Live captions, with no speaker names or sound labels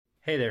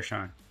Hey there,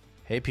 Sean.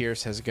 Hey,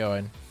 Pierce, how's it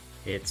going?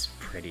 It's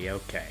pretty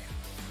okay.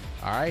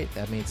 All right,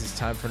 that means it's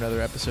time for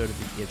another episode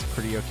of the It's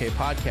Pretty Okay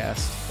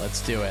podcast. Let's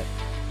do it.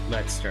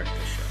 Let's start the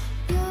show.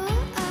 Your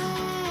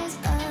eyes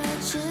are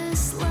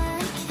just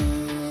like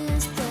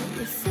his, but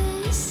your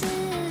face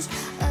is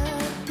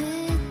a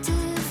bit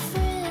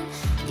different.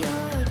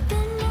 You're a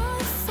bit more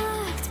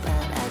fucked,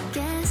 but I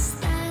guess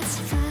that's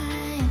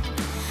fine.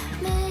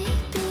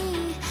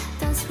 Maybe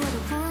that's what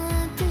I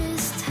want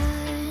this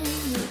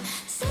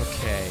time.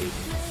 Okay,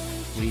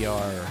 we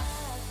are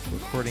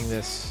recording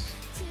this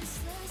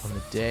on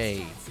the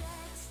day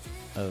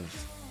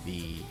of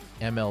the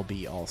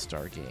MLB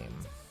All-Star Game.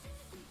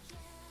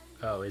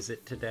 Oh, is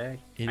it today?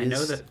 It I is-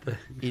 know that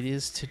It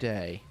is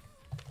today.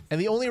 And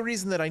the only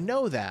reason that I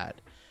know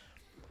that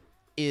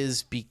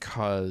is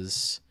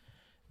because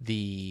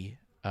the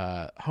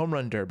home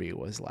run derby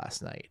was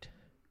last night.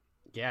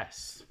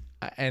 yes.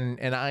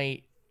 And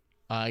I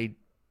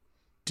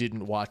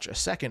didn't watch a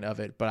second of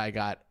it, but I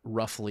got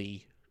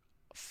roughly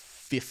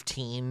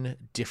 15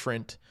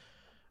 different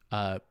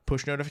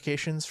push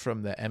notifications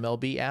from the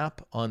MLB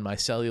app on my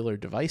cellular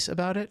device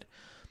about it.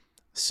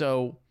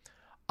 So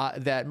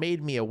that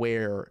made me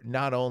aware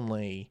not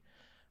only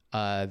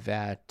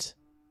that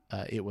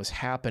it was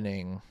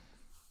happening,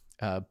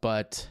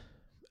 but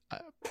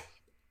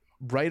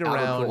right around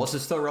Albert Pujols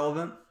is still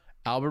relevant.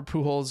 Albert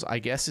Pujols, I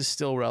guess, is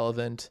still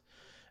relevant.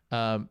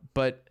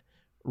 But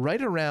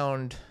right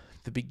around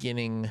the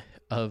beginning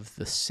of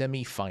the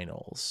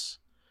semifinals,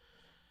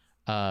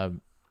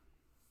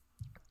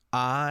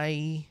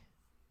 I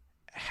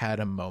had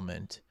a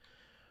moment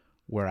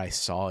where I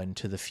saw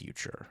into the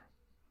future.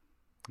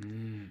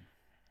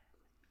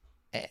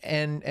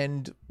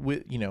 And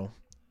with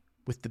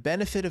with the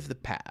benefit of the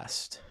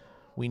past,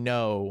 we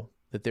know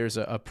that there's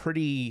a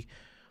pretty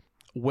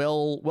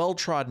well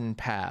trodden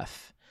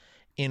path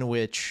in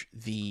which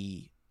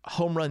the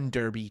home run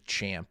derby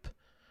champ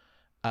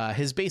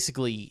has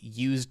basically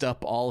used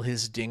up all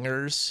his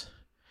dingers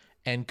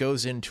and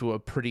goes into a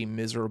pretty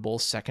miserable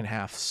second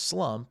half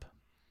slump.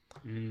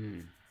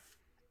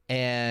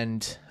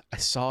 And I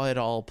saw it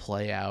all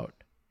play out.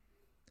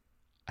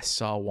 I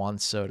saw Juan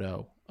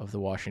Soto of the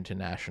Washington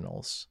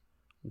Nationals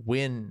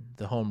win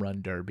the home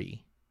run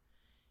derby,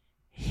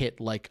 hit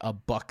like a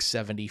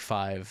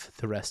 $175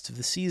 the rest of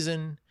the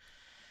season.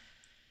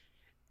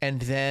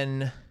 And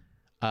then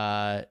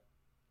I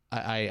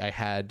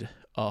had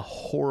a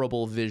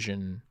horrible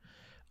vision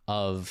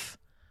of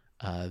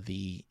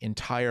the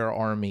entire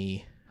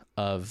army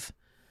of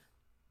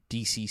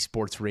DC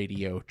Sports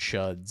Radio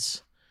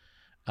chuds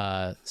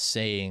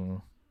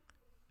saying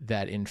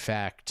that, in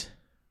fact,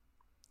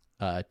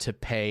 to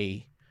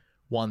pay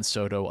Juan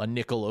Soto a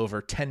nickel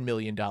over $10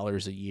 million a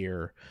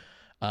year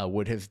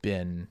would have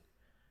been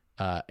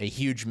a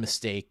huge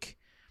mistake,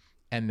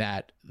 and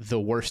that the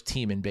worst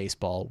team in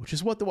baseball, which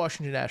is what the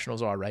Washington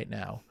Nationals are right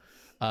now,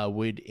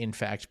 would in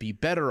fact be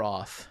better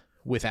off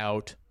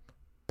without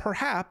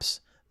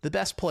perhaps the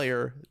best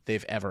player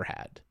they've ever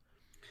had.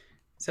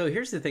 So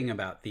here's the thing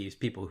about these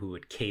people who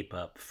would cape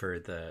up for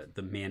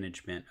the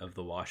management of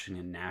the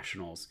Washington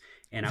Nationals,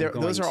 and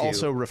Those are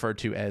also referred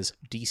to as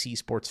DC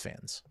sports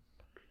fans.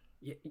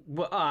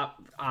 Well,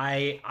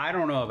 I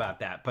don't know about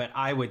that, but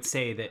I would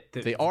say that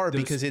They are,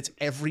 because it's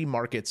every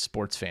market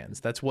sports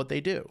fans. That's what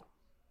they do.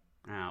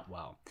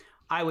 Well,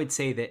 I would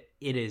say that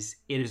it is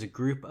a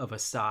group of a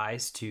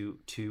size to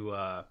do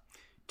a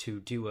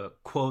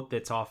quote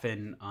that's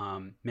often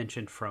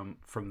mentioned from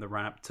the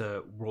run up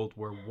to World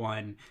War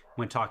I,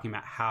 when talking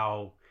about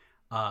how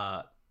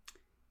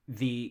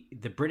the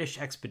British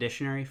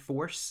Expeditionary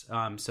Force,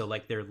 so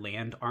like their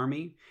land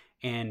army,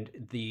 and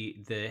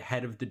the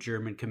head of the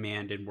German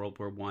command in World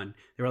War I,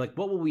 they were like,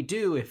 what will we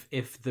do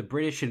if the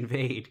British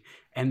invade?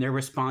 And their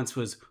response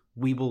was,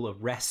 we will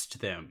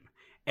arrest them.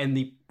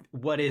 And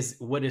what is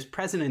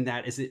present in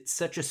that is it's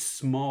such a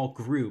small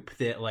group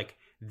that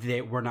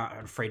we're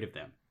not afraid of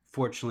them.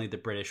 Fortunately, the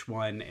British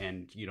won,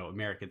 and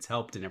Americans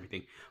helped and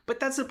everything. But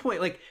that's the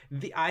point.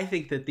 I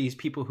think that these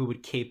people who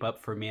would cape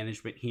up for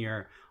management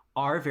here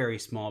are very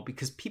small,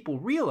 because people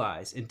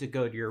realize, and to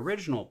go to your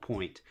original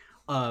point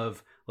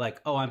of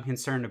I'm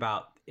concerned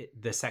about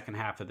the second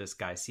half of this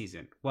guy's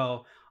season.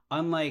 Well,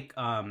 unlike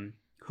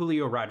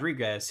Julio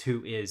Rodriguez,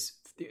 who is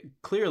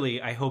clearly,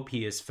 I hope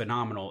he is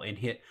phenomenal and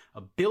hit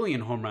 1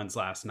 billion home runs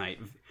last night,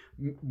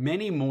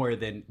 many more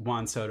than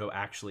Juan Soto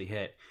actually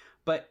hit.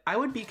 But I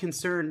would be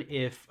concerned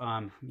if,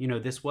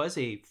 this was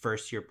a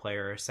first-year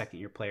player or a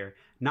second-year player,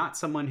 not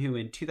someone who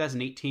in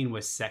 2018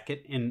 was second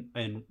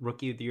in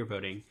Rookie of the Year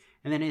voting.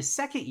 And then his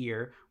second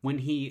year, when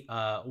he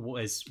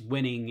was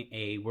winning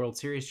a World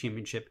Series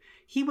championship,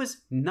 he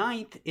was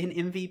 9th in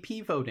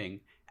MVP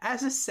voting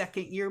as a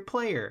second-year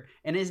player,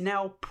 and is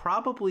now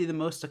probably the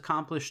most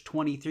accomplished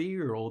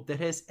 23-year-old that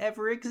has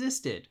ever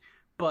existed.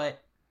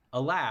 But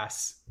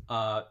alas,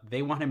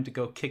 they want him to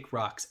go kick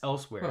rocks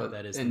elsewhere. Well,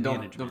 that is, and the don't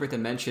management. forget to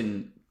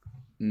mention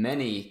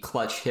many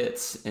clutch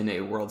hits in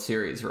a World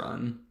Series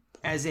run.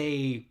 As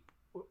a,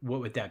 what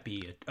would that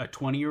be? A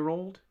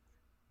 20-year-old?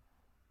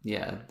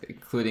 Yeah,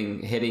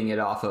 including hitting it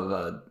off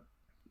of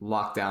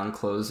lockdown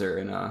closer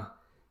in a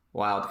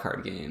wild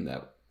card game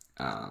that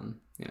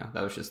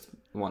that was just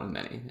one of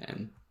many.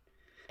 And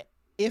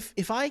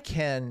if I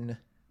can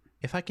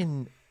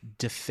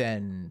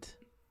defend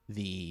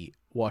the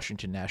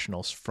Washington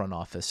Nationals front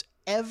office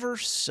ever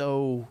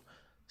so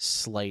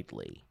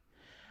slightly,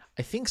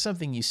 I think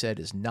something you said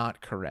is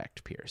not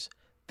correct, Pierce.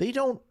 They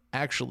don't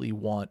actually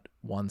want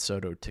Juan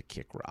Soto to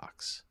kick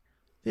rocks.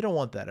 They don't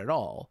want that at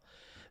all.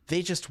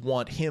 They just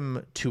want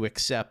him to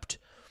accept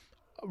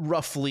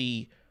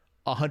roughly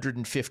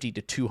 $150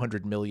 to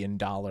 $200 million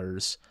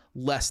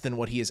less than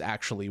what he is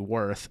actually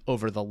worth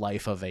over the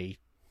life of a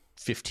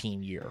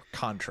 15-year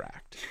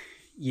contract.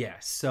 Yeah,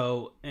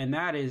 so, and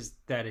that is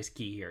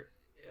key here.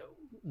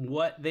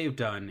 What they've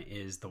done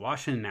is the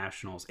Washington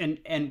Nationals,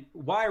 and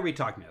why are we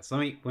talking about this?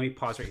 Let me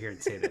pause right here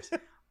and say this.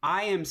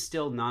 I am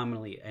still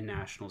nominally a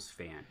Nationals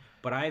fan,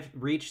 but I've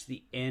reached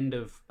the end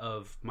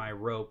of my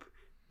rope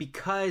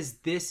because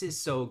this is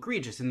so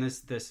egregious, and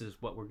this is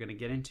what we're going to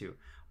get into.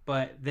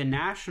 But the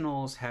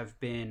Nationals have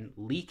been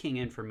leaking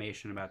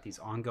information about these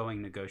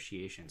ongoing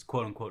negotiations,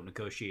 quote unquote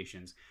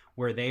negotiations,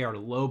 where they are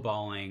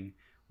lowballing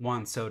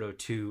Juan Soto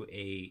to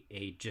a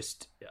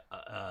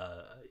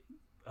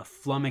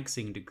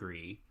flummoxing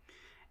degree.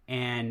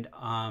 And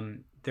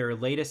their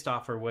latest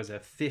offer was a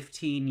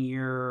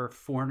 15-year,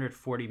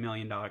 $440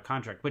 million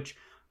contract, which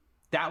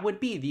that would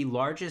be the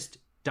largest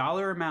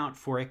dollar amount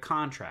for a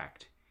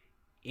contract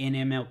in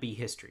MLB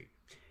history.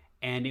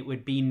 And it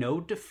would be no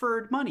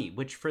deferred money,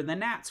 which for the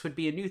Nats would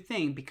be a new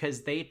thing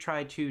because they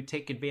try to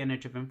take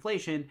advantage of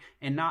inflation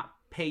and not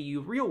pay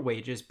you real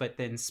wages, but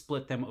then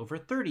split them over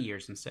 30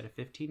 years instead of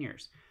 15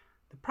 years.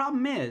 The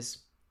problem is,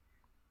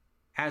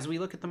 as we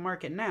look at the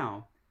market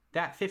now,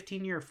 that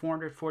 15-year,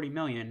 $440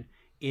 million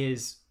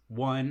is,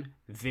 one,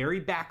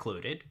 very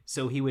backloaded,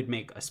 so he would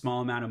make a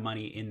small amount of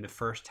money in the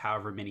first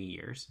however many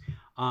years.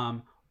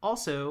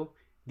 Also,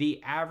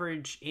 the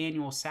average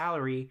annual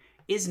salary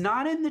is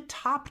not in the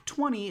top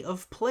 20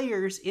 of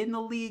players in the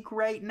league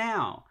right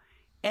now.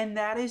 And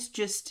that is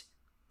just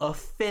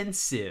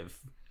offensive.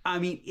 I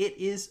mean, it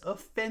is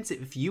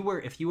offensive. If you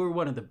were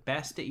one of the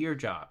best at your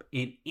job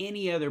in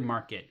any other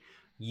market,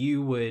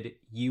 you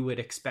would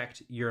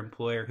expect your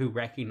employer who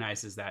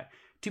recognizes that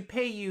to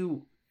pay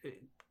you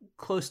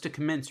close to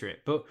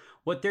commensurate. But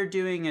what they're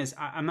doing is,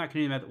 I'm not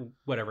going to do that,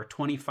 whatever,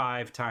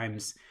 25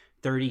 times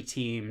 30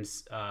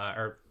 teams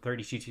or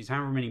 32 teams,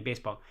 however many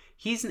baseball.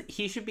 He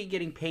should be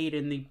getting paid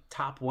in the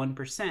top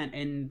 1%,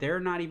 and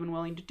they're not even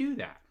willing to do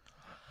that.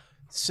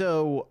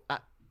 So,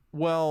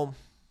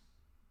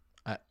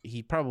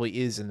 he probably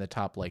is in the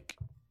top like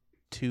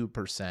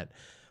 2%,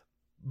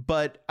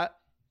 but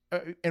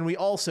and we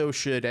also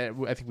should.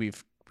 I think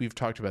we've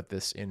talked about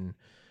this in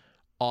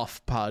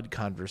off-pod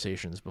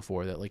conversations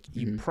before, that like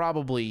you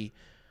probably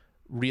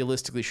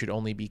realistically should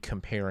only be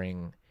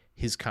comparing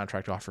his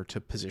contract offer to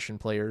position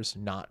players,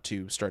 not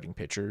to starting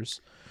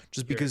pitchers,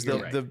 just because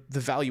the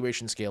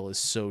valuation scale is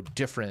so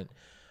different.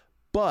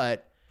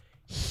 But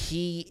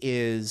he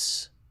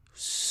is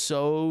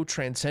so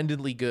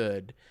transcendently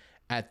good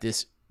at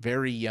this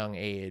very young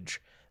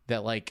age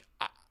that like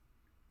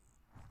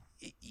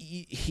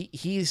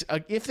he's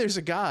if there's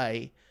a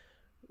guy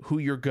who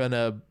you're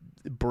gonna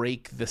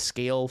break the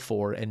scale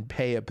for and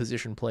pay a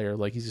position player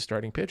like he's a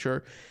starting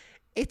pitcher,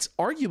 it's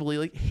arguably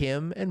like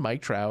him and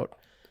Mike Trout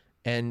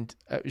and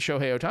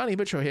Shohei Ohtani,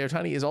 but Shohei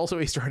Ohtani is also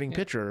a starting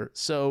pitcher.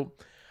 So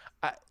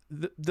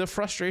the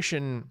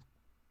frustration,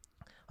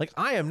 like,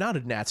 I am not a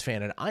Nats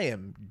fan, and I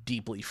am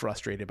deeply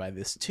frustrated by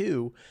this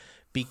too,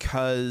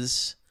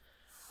 because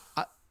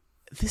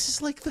this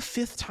is like the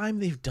 5th time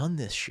they've done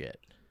this shit.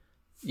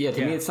 Yeah,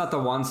 to me, it's not the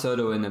Juan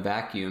Soto in the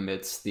vacuum.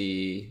 It's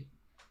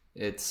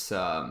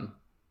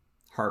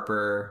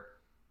Harper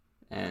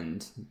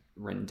and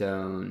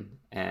Rendon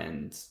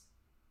and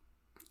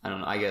I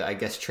don't know. I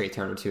guess Trey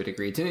Turner to a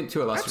degree, to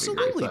a lesser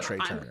degree. Absolutely, Trey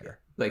Turner.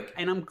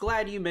 And I'm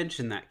glad you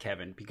mentioned that,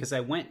 Kevin, because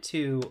I went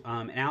to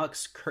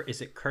Alex.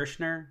 Is it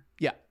Kirshner?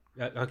 Yeah.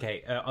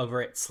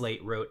 Over at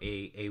Slate wrote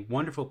a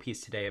wonderful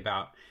piece today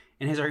about,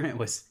 and his argument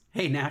was,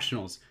 "Hey,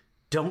 Nationals,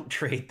 don't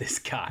trade this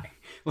guy."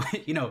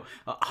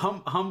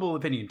 Humble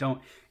opinion,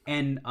 don't.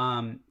 And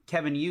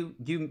Kevin, you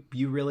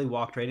really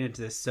walked right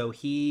into this. So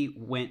he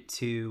went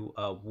to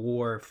a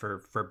war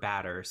for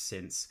batters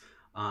since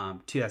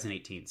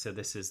 2018. So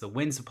this is the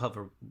wins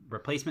above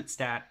replacement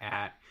stat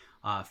at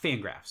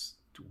Fangraphs.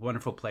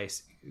 Wonderful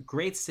place,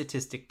 great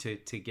statistic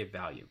to give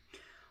value.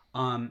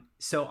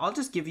 So I'll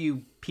just give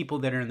you people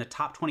that are in the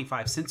top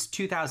 25 since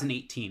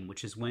 2018,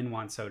 which is when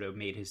Juan Soto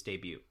made his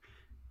debut.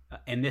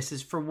 And this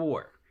is for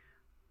WAR.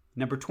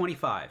 Number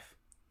 25,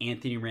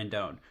 Anthony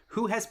Rendon,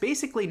 who has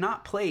basically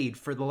not played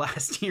for the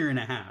last year and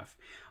a half.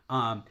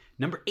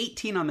 Number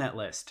 18 on that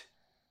list,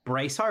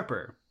 Bryce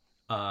Harper.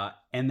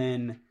 And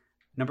then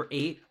number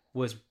 8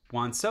 was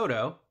Juan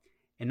Soto.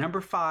 And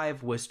number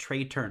 5 was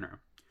Trey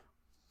Turner.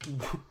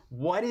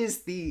 What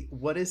is the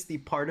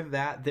part of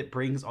that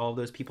brings all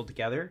those people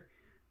together?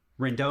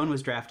 Rendon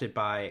was drafted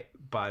by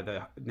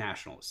the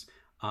Nationals.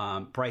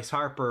 Bryce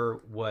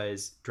Harper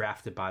was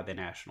drafted by the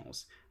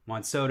Nationals.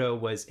 Juan Soto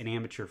was an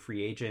amateur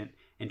free agent,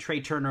 and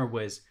Trey Turner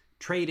was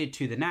traded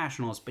to the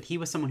Nationals, but he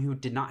was someone who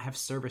did not have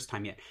service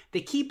time yet.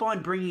 They keep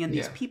on bringing in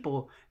these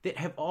people that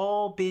have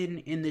all been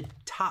in the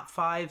top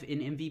 5 in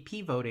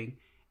MVP voting,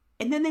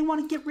 and then they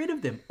want to get rid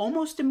of them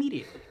almost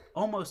immediately.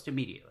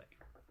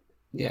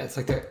 Yeah, it's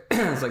like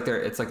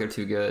they're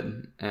too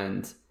good.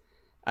 And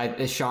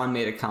Sean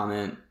made a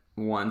comment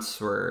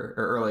once or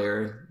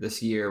earlier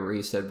this year where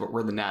he said,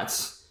 "Were the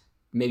Nats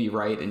maybe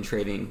right in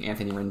trading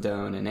Anthony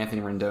Rendon?" And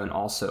Anthony Rendon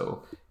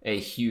also a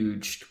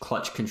huge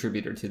clutch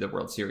contributor to the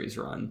World Series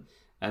run.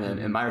 And then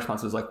and my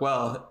response was like,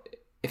 well,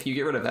 if you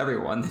get rid of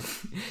everyone,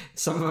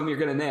 some of them you're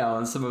going to nail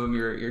and some of them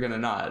you're going to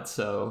not.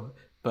 So,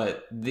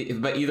 but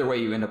either way,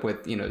 you end up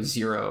with,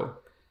 0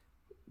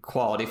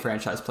 quality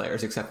franchise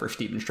players except for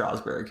Steven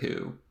Strasburg,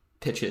 who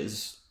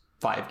pitches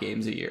 5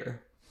 games a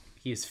year.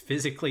 He is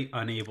physically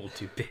unable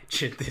to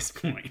pitch at this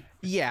point.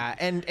 Yeah,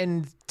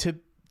 and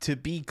to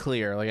be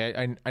clear,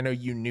 like I know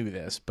you knew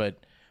this,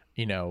 but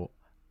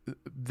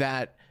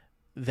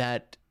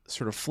that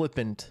sort of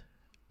flippant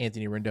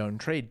Anthony Rendon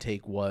trade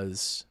take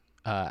was,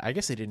 I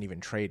guess they didn't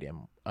even trade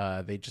him.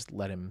 They just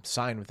let him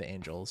sign with the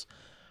Angels.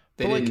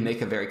 They didn't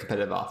make a very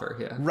competitive offer.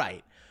 Yeah,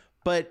 right.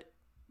 But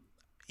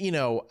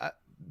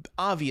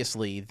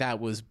obviously that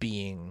was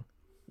being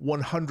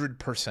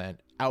 100%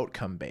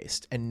 outcome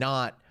based and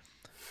not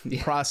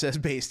process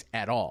based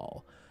at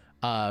all,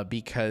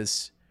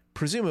 because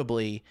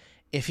presumably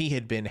if he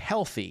had been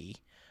healthy,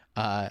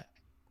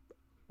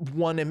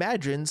 one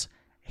imagines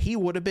he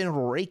would have been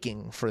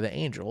raking for the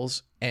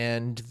Angels,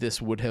 and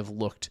this would have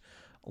looked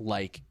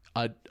like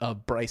a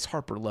Bryce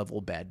Harper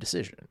level bad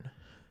decision.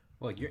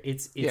 Well,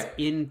 it's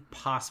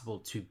impossible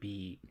to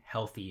be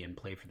healthy and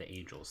play for the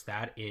Angels.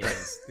 That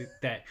is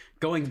that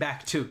going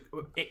back to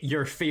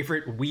your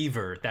favorite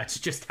Weaver. That's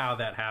just how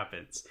that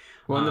happens.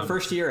 Well, in the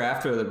first year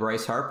after the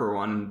Bryce Harper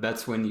one,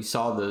 that's when you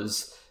saw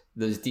those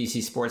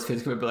DC sports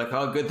fans come and be like,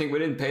 "Oh, good thing we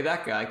didn't pay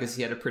that guy because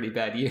he had a pretty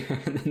bad year."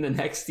 And then the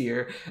next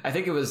year, I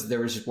think there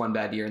was just one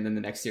bad year, and then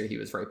the next year he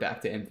was right back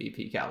to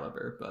MVP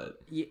caliber.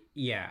 But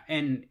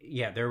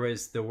there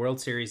was the World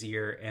Series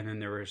year, and then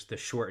there was the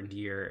shortened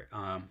year,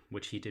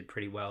 which he did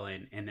pretty well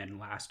in, and then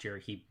last year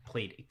he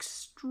played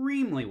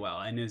extremely well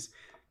and is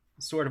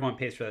sort of on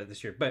pace for that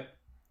this year. But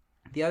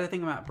the other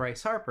thing about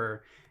Bryce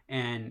Harper,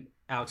 and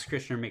Alex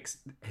Kirshner makes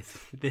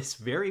this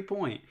very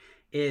point,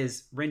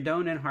 is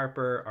Rendon and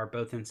Harper are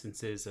both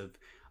instances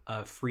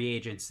of free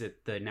agents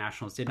that the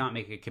Nationals did not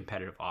make a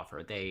competitive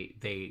offer.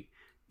 They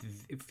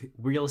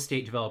real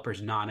estate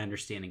developers not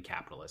understanding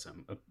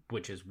capitalism,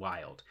 which is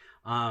wild.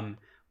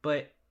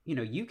 But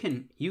you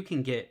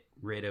can get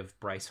rid of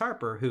Bryce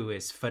Harper, who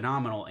is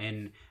phenomenal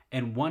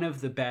and one of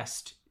the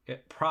best,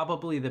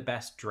 probably the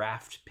best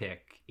draft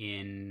pick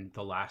in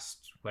the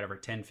last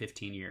 10,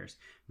 15 years,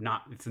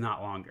 if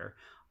not longer.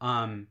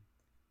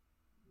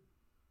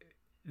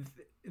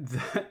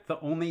 The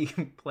only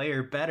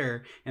player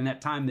better in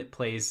that time that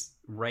plays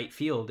right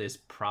field is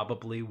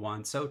probably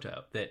Juan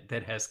Soto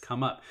that has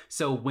come up.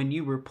 So when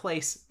you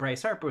replace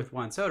Bryce Harper with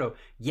Juan Soto,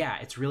 yeah,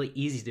 it's really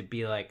easy to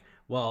be like,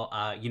 well,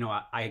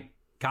 I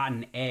got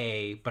an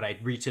A, but I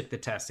retook the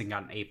test and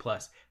got an A+.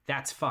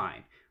 That's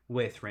fine.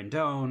 With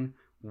Rendon,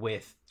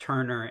 with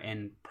Turner,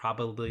 and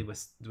probably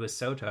with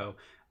Soto,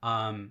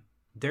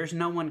 there's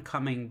no one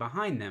coming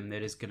behind them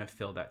that is going to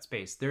fill that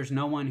space. There's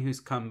no one who's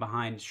come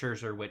behind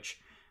Scherzer, which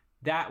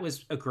that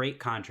was a great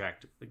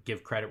contract.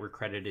 Give credit where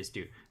credit is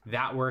due.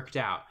 That worked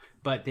out.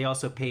 But they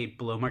also paid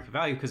below market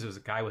value because it was a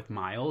guy with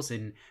miles,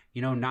 and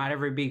not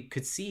everybody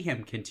could see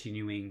him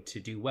continuing to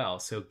do well.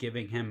 So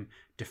giving him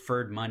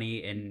deferred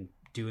money and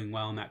doing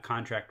well in that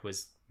contract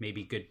was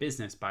maybe good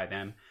business by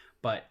them,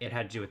 but it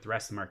had to do with the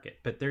rest of the market.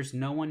 But there's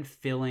no one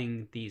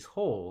filling these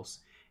holes.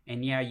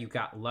 And yeah, you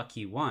got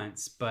lucky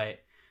once, but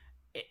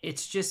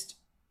it's just,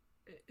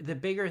 the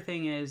bigger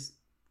thing is,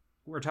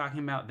 we're talking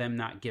about them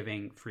not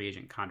giving free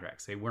agent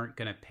contracts. They weren't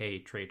going to pay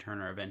Trey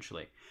Turner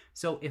eventually.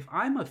 So if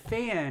I'm a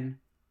fan,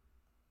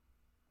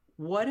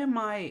 what am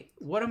I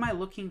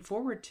looking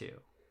forward to?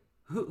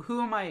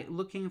 Who am I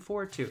looking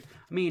forward to?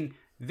 I mean,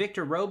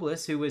 Victor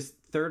Robles, who was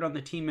third on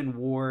the team in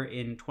WAR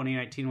in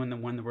 2019 when they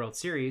won the World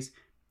Series,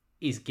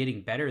 is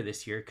getting better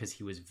this year because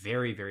he was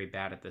very, very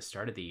bad at the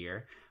start of the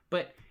year.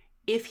 But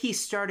if he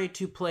started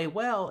to play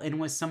well and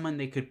was someone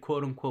they could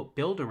quote unquote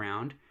build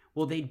around,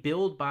 well, they'd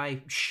build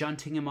by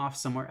shunting him off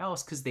somewhere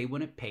else because they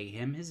wouldn't pay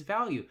him his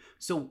value.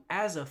 So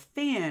as a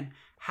fan,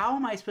 how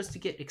am I supposed to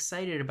get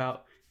excited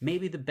about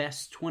maybe the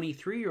best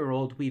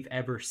 23-year-old we've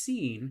ever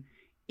seen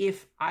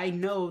if I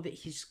know that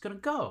he's going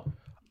to go?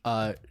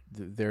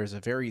 There's a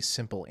very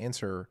simple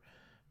answer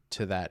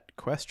to that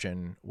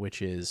question,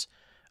 which is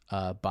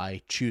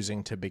by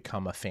choosing to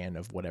become a fan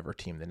of whatever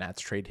team the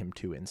Nats trade him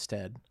to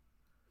instead.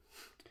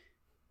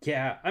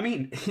 Yeah, I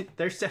mean,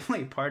 there's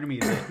definitely a part of me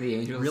that The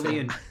Angels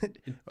really,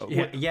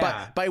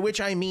 yeah. By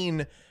which I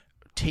mean,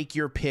 take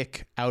your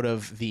pick out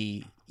of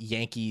the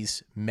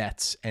Yankees,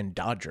 Mets, and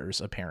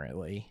Dodgers.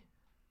 Apparently,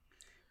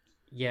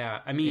 Yeah,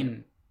 I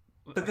mean,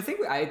 But the thing,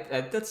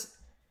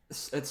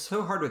 it's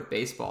so hard with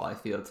baseball, I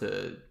feel,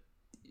 to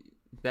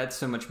that's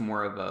so much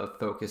more of a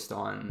focused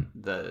on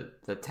the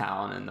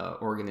town and the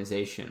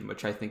organization,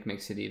 which I think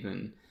makes it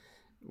even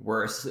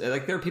worse.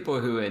 Like there are people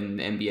who in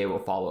NBA will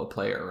follow a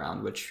player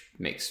around, which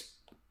makes,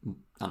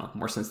 I don't know,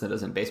 more sense than it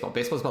does in baseball.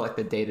 Baseball's about like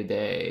the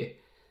day-to-day,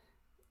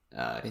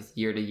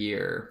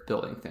 year-to-year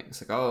building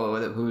things. Like,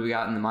 oh, who we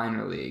got in the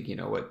minor league? You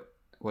know,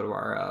 what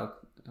are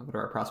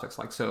our prospects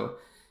like? So,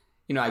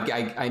 you know,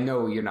 I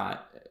know you're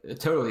not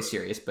totally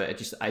serious,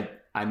 but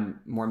I'm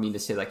more mean to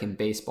say, like in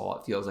baseball,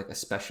 it feels like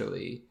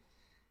especially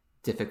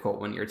difficult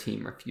when your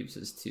team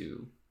refuses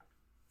to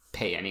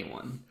pay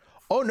anyone.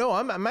 Oh no,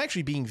 I'm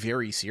actually being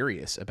very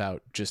serious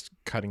about just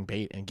cutting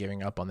bait and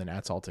giving up on the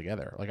Nats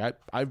altogether. Like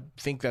I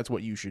think that's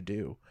what you should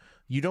do.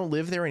 You don't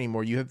live there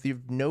anymore. You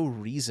have no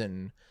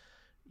reason.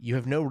 You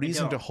have no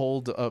reason to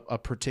hold a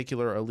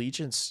particular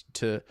allegiance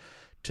to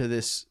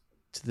this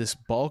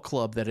ball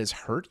club that has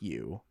hurt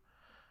you.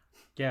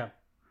 Yeah.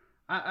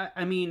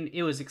 I mean,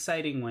 it was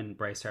exciting when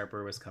Bryce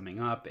Harper was coming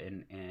up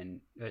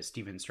and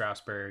Steven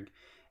Strasburg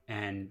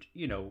and,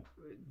 you know,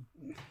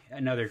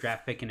 another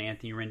draft pick in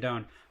Anthony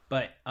Rendon.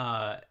 But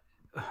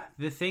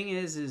the thing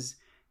is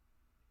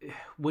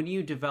when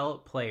you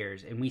develop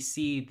players, and we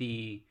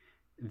see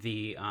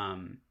the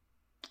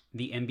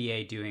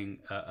NBA doing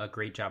a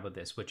great job of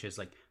this, which is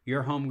like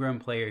your homegrown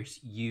players,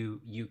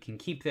 you can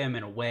keep them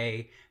in a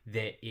way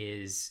that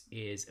is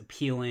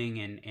appealing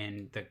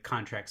and the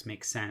contracts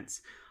make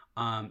sense.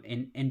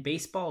 And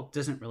baseball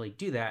doesn't really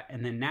do that.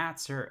 And the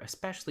Nats are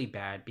especially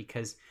bad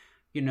because,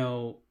 you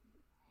know,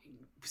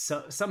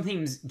 so some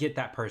teams get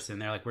that person.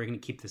 They're like, we're going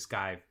to keep this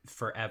guy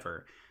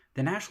forever.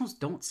 The Nationals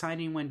don't sign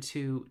anyone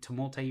to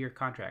multi-year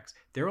contracts.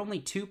 There are only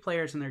 2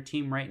 players on their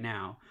team right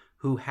now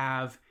who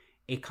have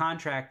a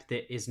contract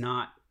that is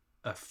not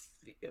a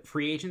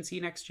free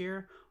agency next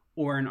year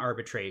or an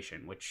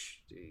arbitration,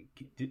 which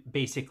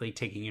basically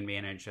taking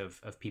advantage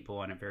of people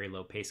on a very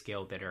low pay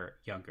scale that are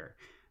younger.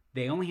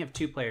 They only have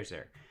 2 players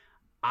there.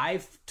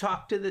 I've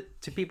talked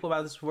to people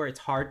about this before. It's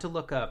hard to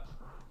look up,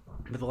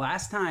 but the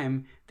last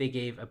time they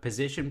gave a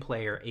position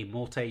player a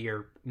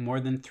multi-year, more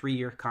than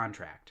 3-year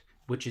contract,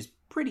 which is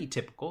pretty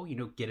typical, you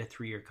know, get a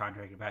 3-year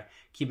contract about,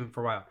 keep him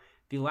for a while.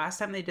 The last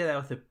time they did that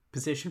with a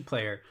position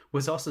player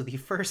was also the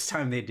first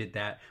time they did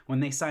that when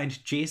they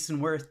signed Jason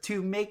Worth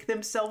to make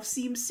themselves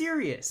seem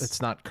serious.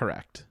 That's not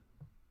correct.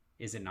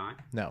 Is it not?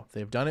 No,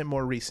 they've done it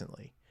more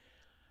recently.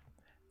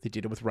 They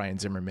did it with Ryan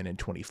Zimmerman in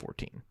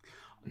 2014.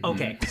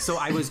 Okay, so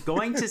I was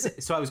going to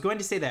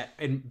say that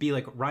and be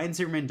like, Ryan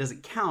Zimmerman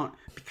doesn't count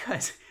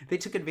because they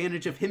took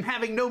advantage of him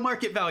having no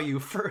market value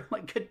for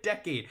like a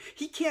decade.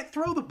 He can't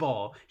throw the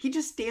ball. He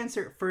just stands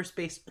there at first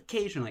base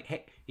occasionally.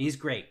 Hey, he's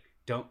great.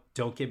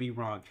 Don't get me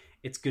wrong.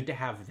 It's good to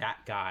have that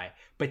guy,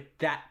 but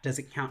that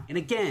doesn't count. And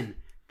again,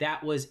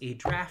 that was a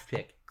draft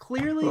pick.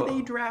 Clearly,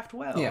 they draft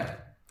well. Yeah,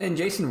 and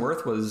Jason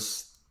Worth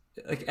was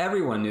like,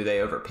 everyone knew they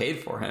overpaid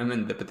for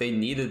him, but they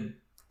needed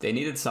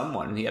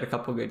someone. He had a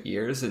couple good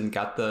years and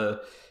got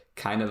the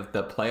kind of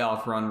the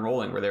playoff run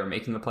rolling where they were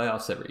making the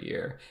playoffs every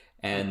year.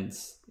 And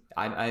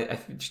I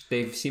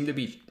they seem to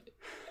be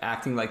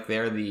acting like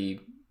they're the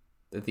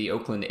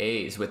Oakland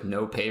A's with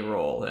no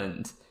payroll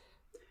and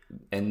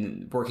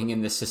working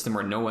in this system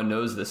where no one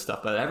knows this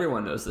stuff, but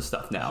everyone knows this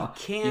stuff now.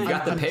 You've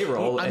got the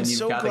payroll and you've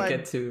got to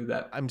get to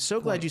that. I'm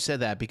so glad you said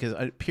that, because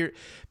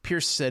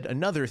Pierce said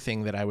another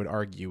thing that I would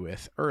argue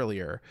with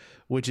earlier,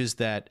 which is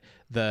that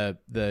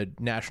the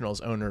Nationals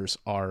owners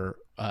are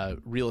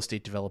real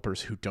estate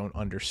developers who don't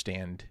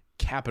understand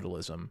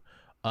capitalism.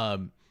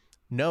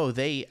 No,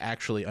 they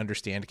actually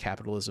understand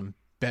capitalism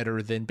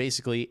better than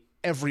basically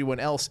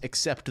everyone else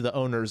except the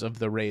owners of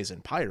the Rays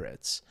and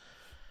Pirates.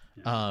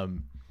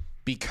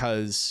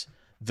 Because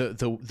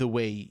the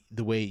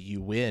way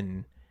you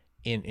win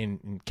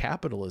in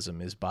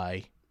capitalism is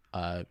by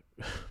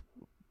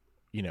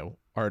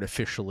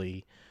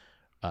artificially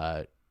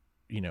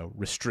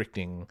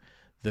restricting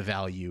the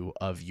value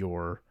of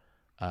your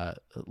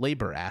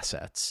labor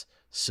assets.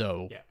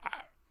 So yeah.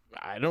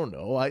 I don't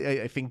know.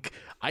 I think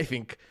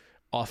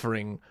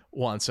offering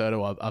Juan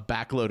Soto a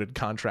backloaded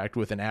contract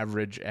with an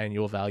average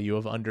annual value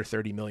of under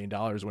 $30 million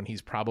when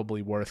he's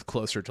probably worth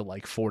closer to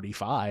like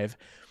 45.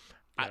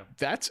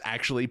 That's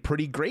actually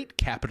pretty great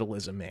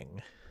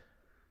capitalisming.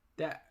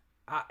 That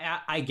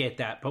I get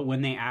that, but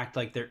when they act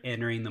like they're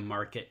entering the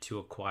market to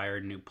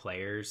acquire new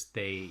players,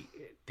 they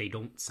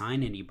don't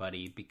sign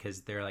anybody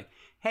because they're like,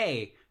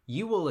 "Hey,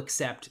 you will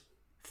accept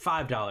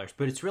 $5,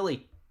 but it's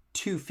really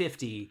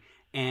 $2.50,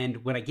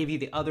 and when I give you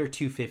the other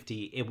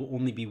 $2.50, it will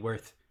only be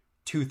worth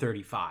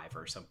 $2.35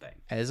 or something."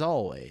 As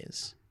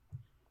always,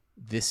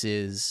 this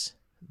is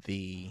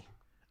the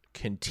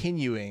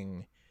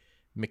continuing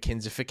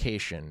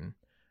McKinseyfication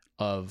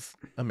of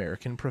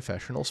American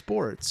professional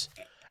sports,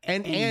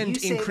 and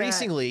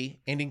increasingly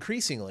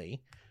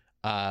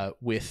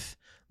with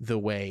the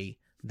way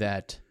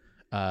that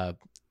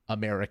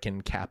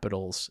American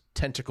capital's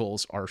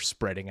tentacles are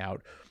spreading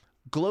out,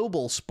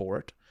 global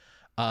sport,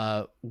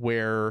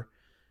 where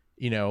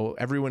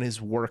everyone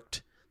has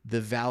worked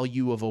the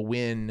value of a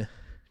win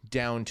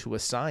down to a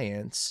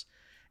science,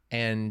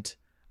 and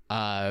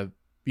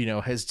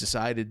has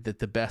decided that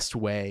the best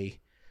way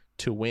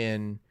to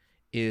win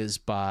is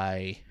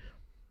by,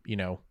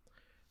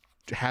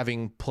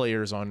 having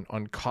players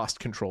on cost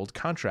controlled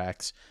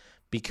contracts,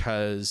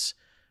 because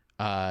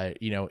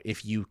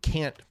if you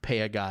can't pay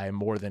a guy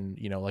more than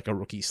like a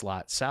rookie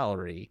slot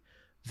salary,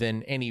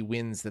 then any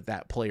wins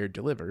that player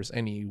delivers,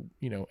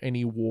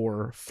 any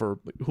war for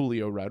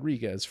Julio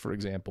Rodriguez, for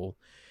example,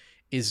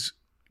 is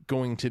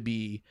going to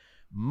be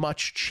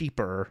much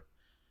cheaper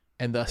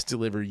and thus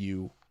deliver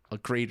you a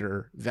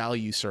greater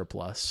value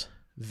surplus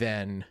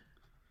than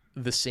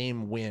the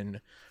same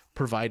win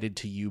provided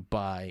to you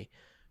by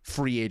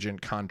free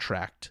agent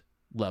contract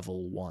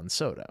level Juan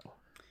Soto.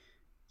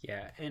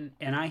 Yeah,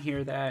 and I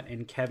hear that,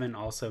 and Kevin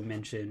also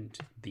mentioned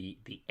the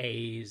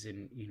A's,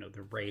 and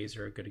the Rays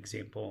are a good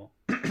example.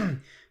 The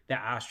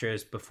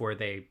Astros, before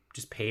they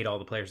just paid all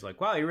the players, like,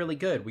 wow, you're really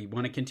good, we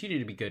want to continue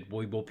to be good,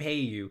 we will pay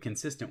you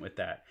consistent with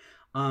that.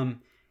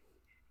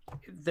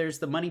 There's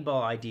the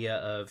Moneyball idea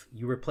of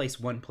you replace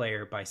one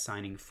player by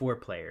signing 4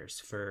 players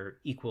for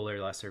equal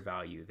or lesser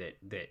value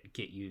that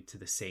get you to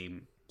the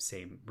same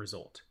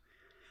result.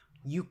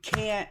 You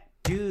can't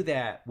do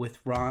that with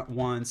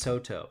Juan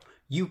Soto.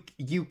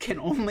 You can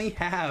only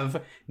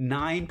have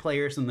 9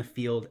 players on the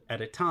field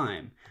at a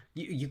time.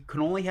 You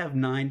can only have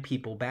 9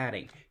 people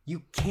batting.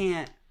 You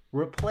can't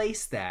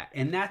replace that.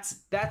 And that's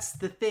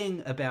the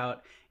thing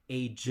about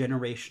a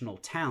generational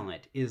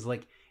talent, is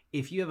like,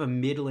 if you have a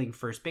middling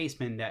first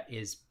baseman that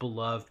is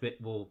beloved but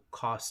will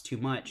cost too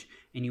much,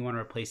 and you want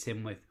to replace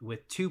him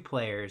with 2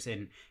 players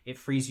and it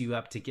frees you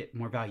up to get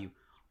more value,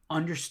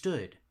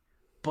 understood.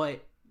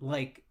 But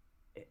like,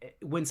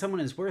 when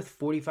someone is worth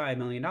 $45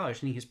 million and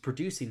he is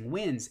producing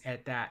wins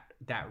at that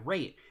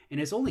rate and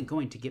is only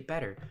going to get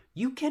better,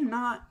 you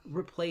cannot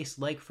replace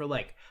like for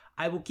like.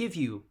 I will give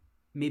you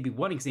maybe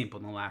one example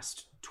in the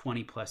last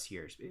 20 plus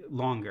years,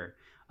 longer,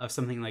 of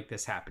something like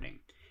this happening.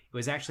 It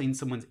was actually in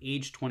someone's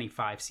age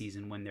 25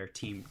 season when their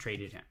team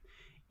traded him.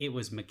 It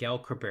was Miguel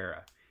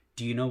Cabrera.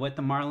 Do you know what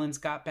the Marlins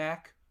got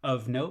back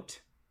of note?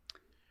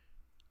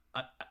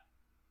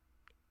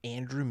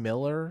 Andrew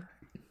Miller?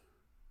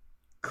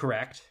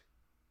 Correct.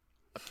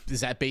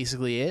 Is that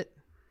basically it?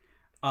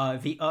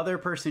 The other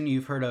person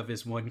you've heard of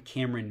is one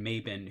Cameron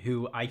Maybin,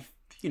 who I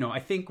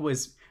think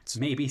was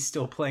maybe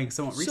still playing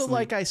somewhat recently. So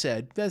like I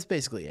said, that's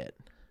basically it.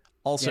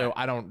 Also, Yeah.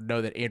 I don't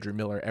know that Andrew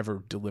Miller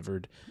ever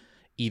delivered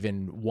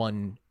even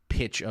one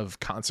pitch of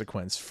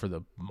consequence for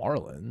the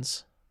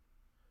Marlins.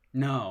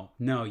 No,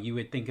 you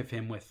would think of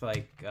him with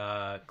like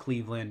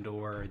Cleveland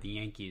or the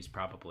Yankees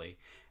probably.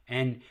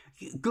 And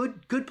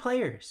good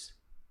players,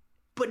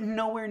 but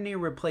nowhere near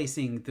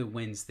replacing the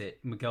wins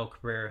that Miguel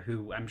Cabrera,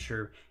 who I'm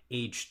sure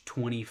aged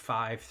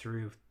 25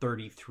 through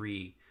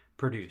 33,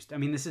 produced. I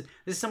mean, this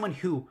is someone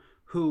who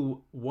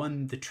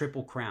won the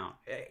Triple Crown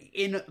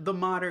in the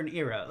modern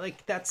era.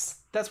 Like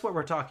that's what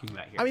we're talking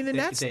about here. I mean, the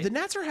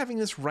Nats are having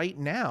this right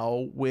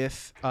now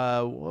with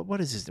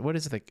what is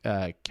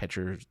the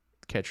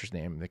catcher's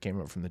name that came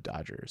up from the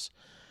Dodgers,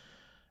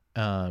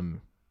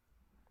 in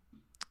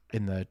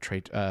the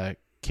trade,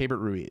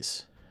 Keibert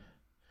Ruiz.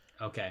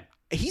 Okay.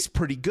 He's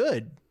pretty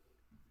good.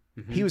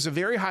 Mm-hmm. He was a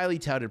very highly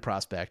touted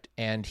prospect,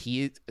 and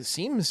he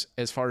seems,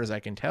 as far as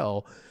I can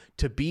tell,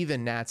 to be the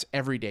Nats'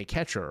 everyday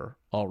catcher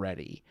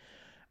already.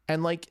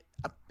 And like,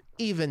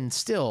 even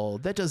still,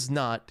 that does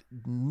not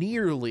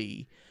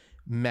nearly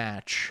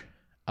match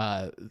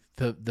the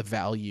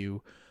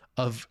value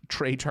of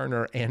Trey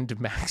Turner and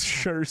Max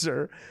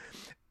Scherzer.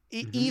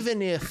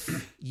 Even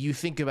if you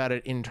think about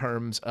it in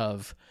terms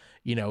of,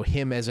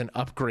 him as an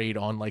upgrade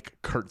on like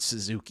Kurt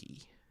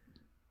Suzuki.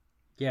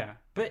 Yeah,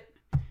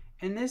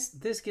 and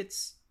this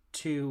gets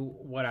to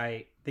what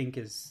I think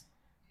is,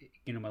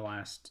 my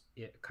last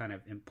kind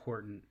of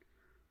important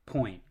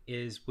point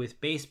is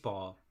with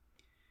baseball,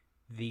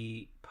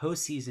 the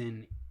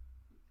postseason,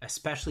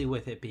 especially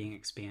with it being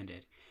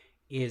expanded,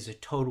 is a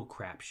total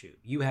crapshoot.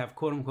 You have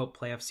quote unquote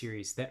playoff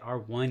series that are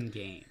one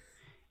game.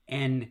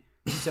 And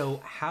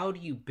so how do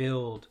you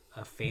build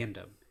a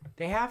fandom?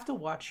 They have to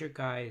watch your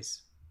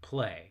guys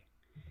play.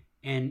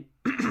 And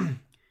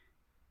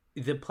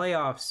the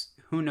playoffs,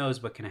 who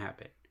knows what can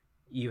happen?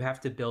 You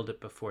have to build it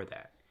before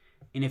that.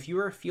 And if you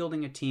are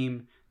fielding a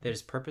team that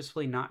is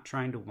purposefully not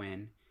trying to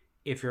win,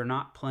 if you're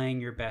not playing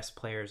your best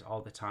players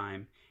all the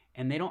time,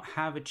 and they don't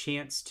have a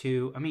chance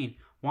to,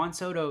 Juan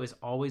Soto is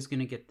always going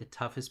to get the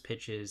toughest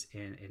pitches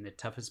and the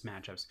toughest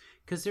matchups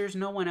because there's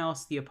no one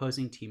else the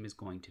opposing team is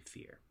going to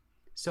fear.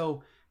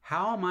 So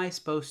how am I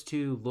supposed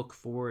to look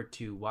forward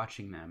to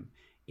watching them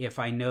if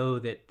I know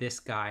that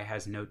this guy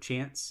has no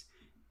chance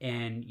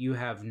and you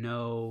have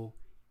no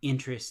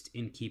interest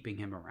in keeping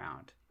him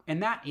around?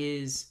 And that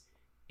is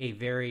a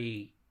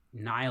very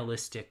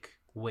nihilistic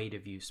way to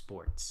view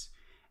sports.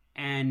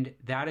 And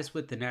that is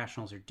what the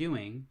Nationals are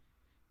doing.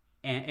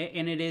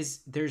 And it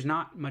is, there's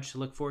not much to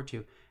look forward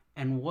to.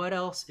 And what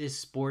else is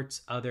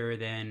sports other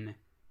than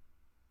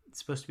it's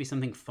supposed to be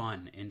something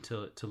fun and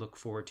to look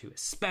forward to,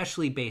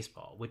 especially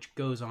baseball, which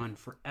goes on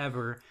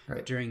forever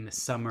during the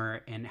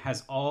summer and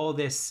has all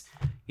this,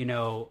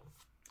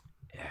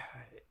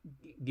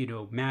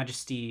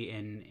 majesty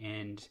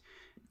and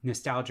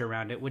nostalgia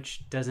around it,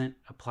 which doesn't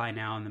apply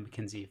now in the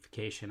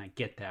McKenzie-ification. I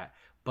get that,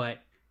 but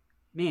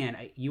man,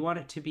 you want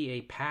it to be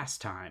a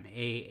pastime,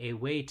 a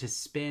way to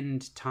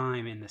spend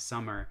time in the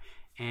summer,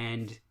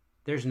 and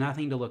there's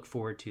nothing to look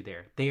forward to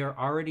there. They are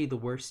already the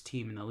worst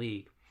team in the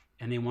league,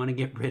 and they want to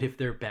get rid of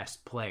their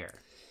best player.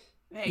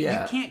 Hey,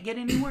 you can't get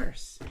any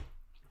worse.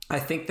 I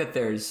think that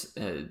there's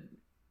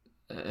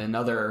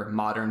another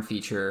modern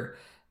feature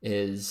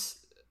is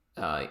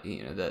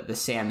the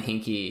Sam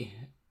Hinkie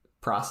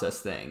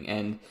process thing,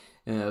 and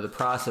the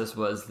process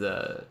was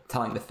the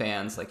telling the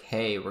fans like,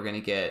 hey, we're going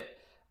to get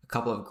a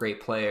couple of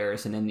great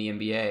players, and in the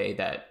NBA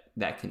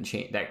that can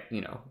change, that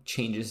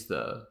changes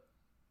the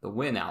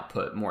win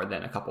output more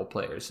than a couple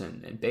players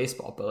in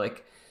baseball. But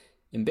like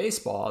in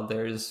baseball,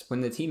 there's,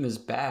 when the team is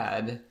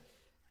bad,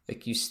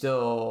 like you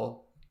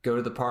still go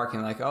to the park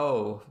and like,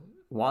 oh,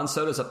 Juan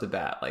Soto's up to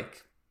bat,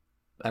 like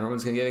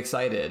everyone's gonna get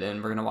excited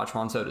and we're gonna watch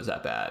Juan Soto's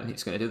at bat and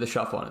he's gonna do the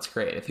shuffle and it's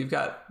great. If you've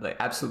got like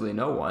absolutely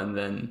no one,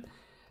 then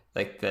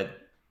like that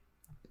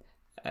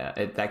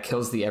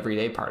kills the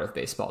everyday part of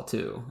baseball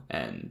too.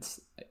 And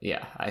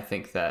yeah, I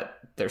think that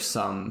there's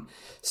some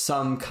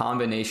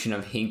combination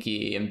of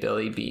Hinkie and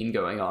Billy Beane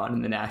going on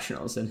in the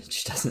Nationals, and it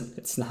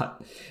just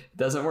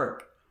doesn't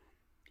work.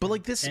 But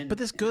like this, but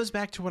this goes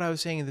back to what I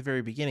was saying at the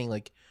very beginning.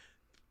 Like,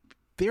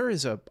 there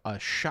is a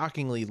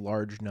shockingly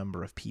large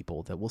number of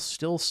people that will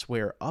still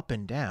swear up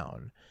and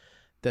down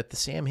that the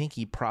Sam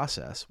Hinkie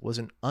process was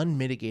an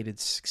unmitigated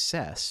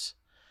success,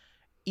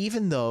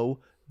 even though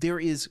there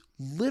is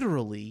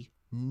literally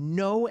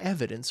no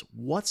evidence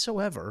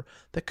whatsoever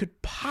that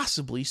could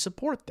possibly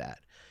support that.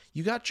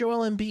 You got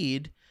Joel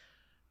Embiid,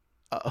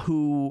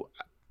 who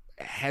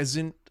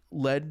hasn't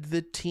led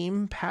the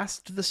team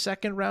past the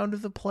second round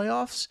of the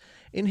playoffs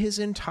in his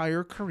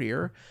entire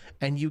career,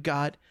 and you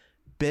got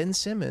Ben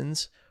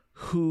Simmons,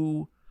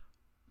 who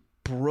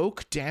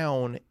broke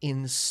down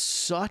in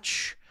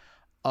such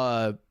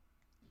a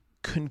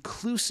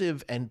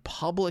conclusive and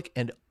public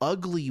and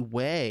ugly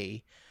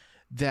way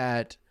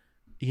that,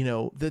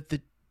 that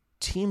the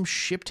team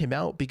shipped him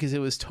out because it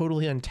was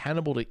totally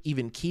untenable to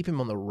even keep him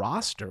on the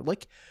roster.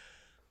 Like,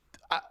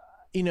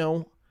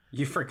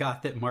 you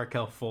forgot that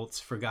Markelle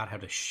Fultz forgot how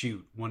to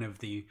shoot one of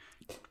the...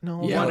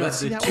 No, yeah,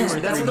 that's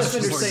what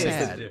they're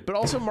saying. But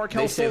also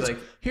Markelle Fultz, like,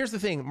 here's the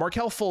thing.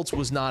 Markelle Fultz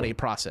was not a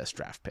process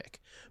draft pick.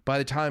 By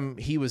the time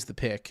he was the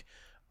pick,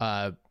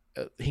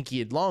 Hinkie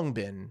had long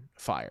been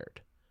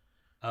fired.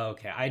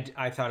 Okay,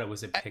 I thought it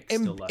was a pick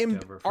still left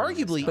over.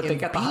 Arguably, but they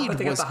got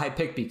the high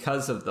pick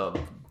because of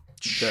the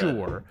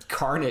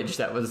carnage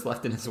that was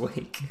left in his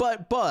wake.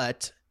 But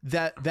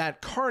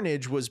that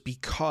carnage was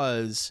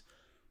because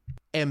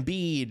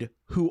Embiid,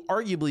 who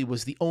arguably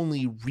was the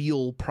only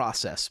real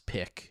process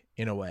pick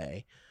in a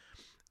way,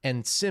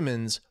 and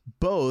Simmons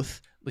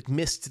both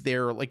missed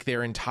their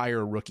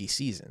entire rookie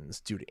seasons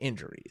due to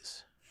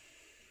injuries.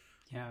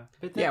 Yeah,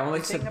 but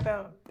it's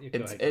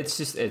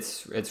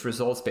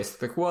results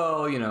based. Like,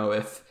 well,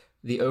 if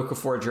the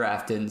Okafor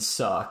draft didn't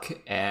suck,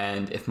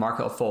 and if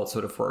Markelle Fultz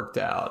would have worked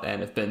out,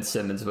 and if Ben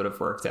Simmons would have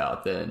worked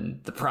out, then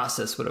the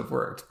process would have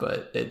worked.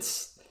 But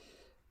it's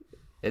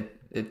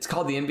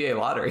called the NBA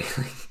lottery,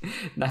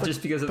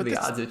 just because of the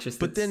odds. It's just.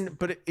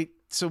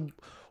 So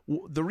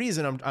the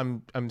reason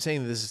I'm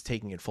saying that this is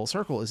taking it full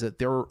circle is that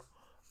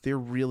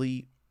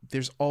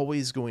there's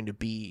always going to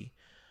be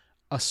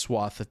a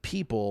swath of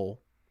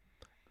people,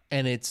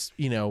 and it's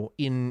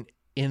in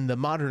the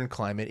modern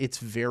climate, it's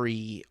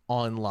very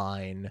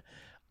online,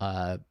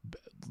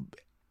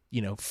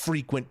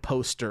 frequent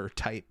poster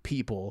type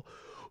people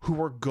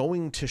who are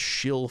going to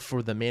shill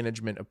for the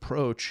management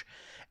approach.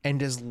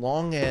 And as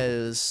long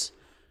as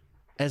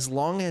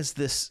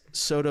this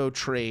Soto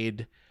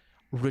trade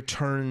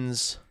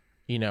returns,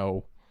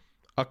 a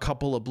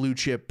couple of blue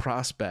chip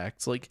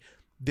prospects, like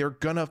they're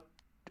going to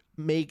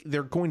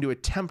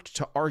attempt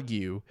to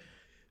argue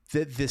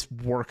that this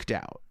worked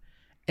out.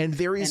 And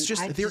there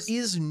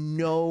is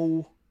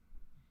no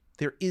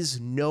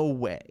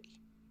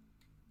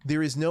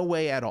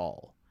way at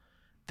all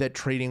that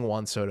trading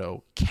Juan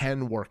Soto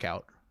can work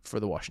out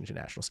for the Washington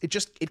Nationals.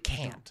 It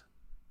can't.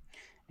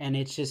 And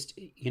it's just,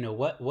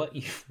 what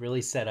you've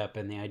really set up,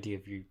 and the idea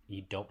of you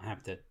don't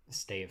have to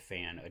stay a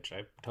fan, which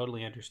I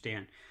totally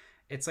understand.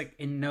 It's like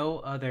in no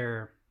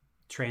other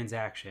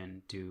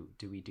transaction do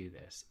we do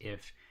this.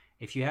 If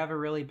you have a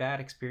really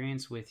bad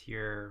experience with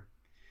your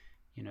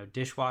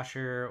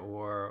dishwasher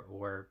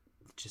or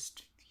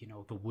just,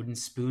 the wooden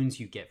spoons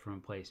you get from a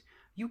place,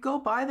 you go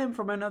buy them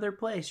from another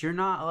place. You're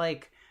not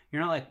like,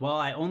 well,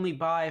 I only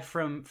buy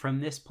from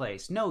this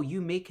place. No,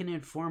 you make an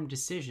informed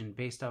decision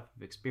based off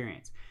of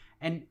experience.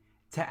 And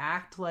to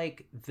act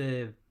like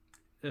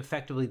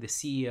effectively the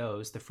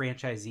CEOs, the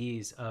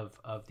franchisees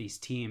of these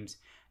teams,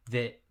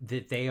 that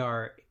they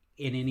are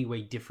in any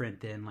way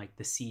different than like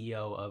the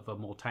CEO of a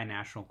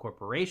multinational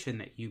corporation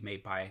that you may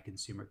buy a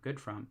consumer good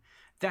from,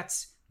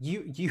 that's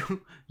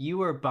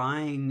you are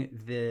buying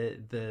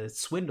the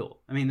swindle.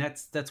 I mean,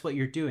 that's what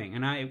you're doing.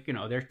 And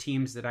they're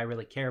teams that I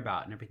really care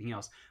about and everything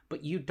else,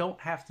 but you don't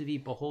have to be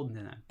beholden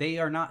to them. They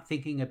are not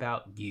thinking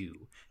about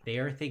you. They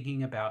are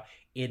thinking about,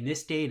 in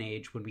this day and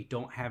age when we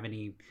don't have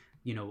any,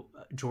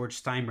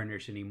 George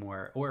Steinbrenners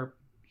anymore, or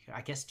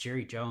I guess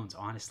Jerry Jones,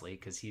 honestly,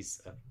 because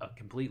he's a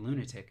complete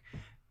lunatic.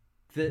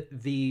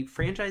 The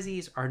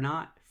franchisees are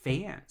not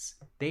fans.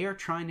 They are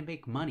trying to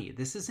make money.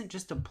 This isn't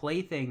just a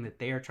plaything that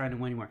they are trying to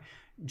win anymore.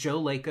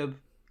 Joe Lacob,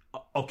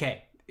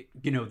 okay,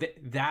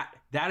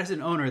 that is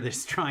an owner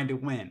that's trying to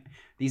win.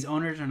 These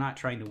owners are not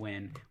trying to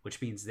win, which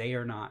means they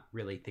are not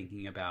really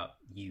thinking about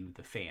you,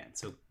 the fan.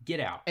 So get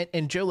out.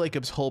 And Joe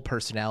Lacob's whole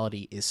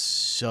personality is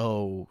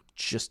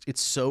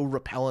it's so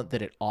repellent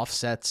that it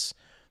offsets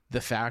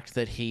the fact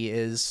that he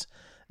is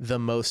the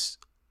most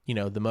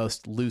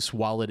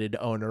loose-walleted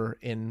owner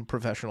in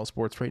professional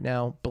sports right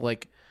now.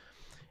 But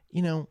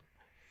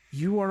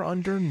you are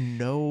under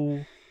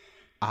no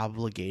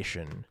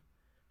obligation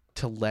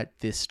to let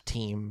this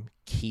team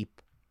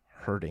keep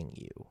hurting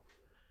you.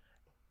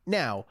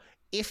 Now,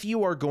 if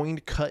you are going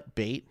to cut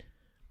bait,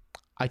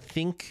 I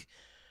think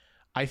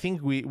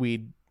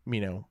we've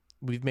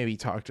maybe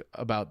talked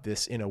about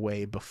this in a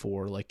way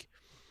before. Like,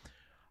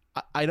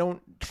 I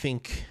don't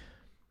think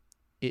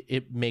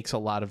it makes a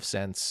lot of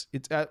sense.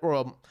 I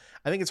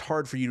think it's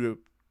hard for you to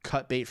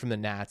cut bait from the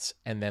Nats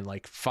and then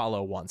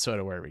follow Juan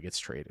Soto wherever he gets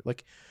traded.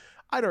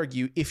 I'd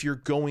argue if you're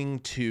going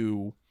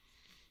to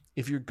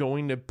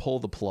pull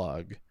the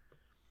plug,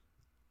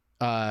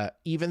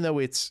 even though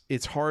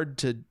it's hard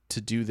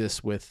to do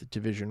this with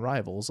division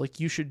rivals,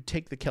 you should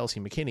take the Kelsey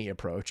McKinney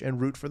approach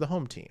and root for the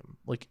home team.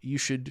 You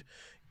should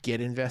get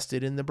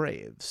invested in the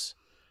Braves.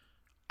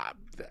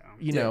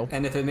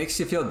 And if it makes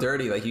you feel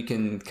dirty, you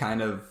can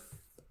kind of.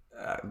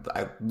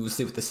 I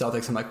loosely with the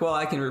Celtics, I'm well,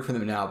 I can root for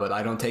them now, but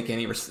I don't take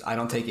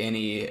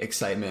any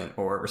excitement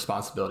or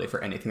responsibility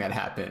for anything that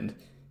happened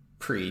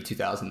pre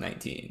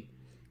 2019.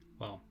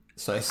 Well,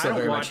 so I still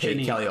very much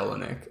hate Kelly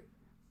Olynyk.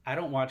 I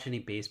don't watch any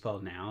baseball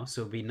now,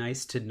 so it'd be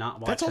nice to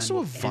not watch. That's also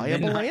a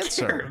viable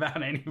answer.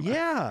 About anyone.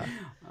 Yeah.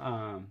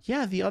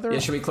 The other. Yeah.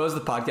 Should we close the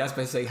podcast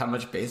by saying how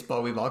much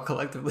baseball we've all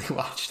collectively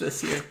watched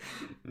this year?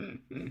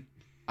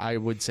 I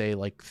would say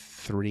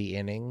 3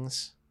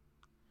 innings.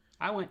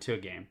 I went to a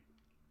game.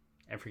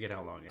 I forget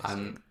how long it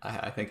is.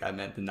 I think I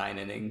meant the 9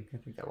 inning. I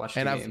think I watched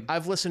the game.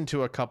 I've listened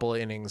to a couple of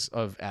innings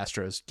of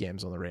Astros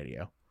games on the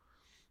radio.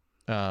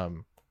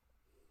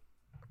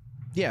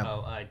 Yeah.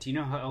 Oh, do you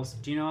know how else?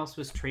 Do you know else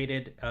was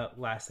traded?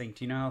 Last thing.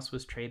 Do you know else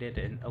was traded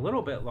in a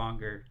little bit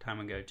longer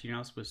time ago? Do you know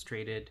else was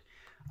traded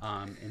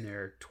in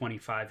their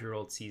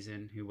 25-year-old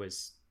season? Who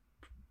was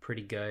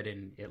pretty good,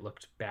 and it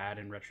looked bad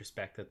in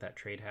retrospect that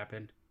trade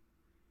happened.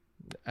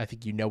 I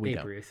think we know.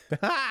 Babe Ruth.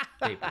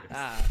 Babe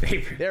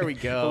Ruth. There we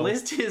go. The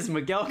list is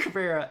Miguel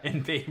Cabrera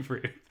and Babe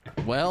Ruth.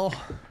 Well,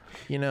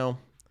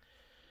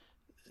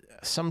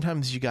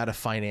 sometimes you got to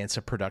finance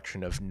a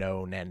production of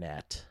No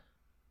Nanette.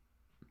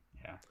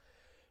 Yeah.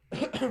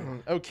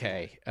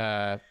 Okay.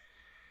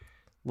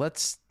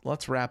 Let's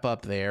wrap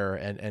up there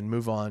and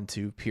move on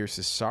to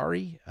Pierce's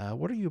sorry.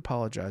 What are you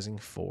apologizing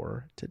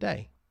for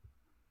today?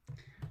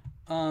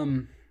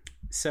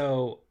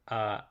 So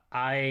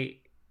I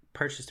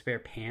purchased a pair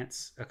of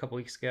pants a couple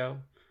weeks ago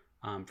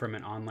from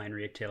an online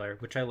retailer,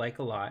 which I like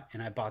a lot.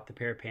 And I bought the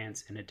pair of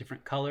pants in a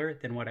different color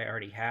than what I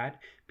already had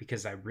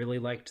because I really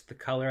liked the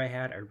color I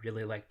had. I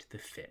really liked the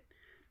fit.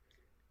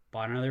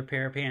 Bought another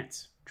pair of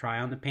pants. Try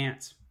on the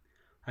pants.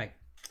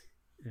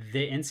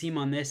 The inseam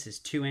on this is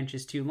 2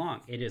 inches too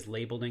long. It is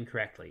labeled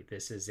incorrectly.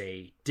 This is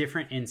a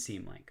different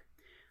inseam length.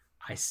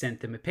 I sent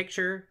them a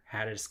picture,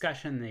 had a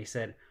discussion. They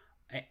said,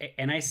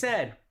 and I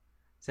said,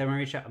 when I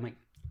reached out, I'm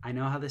I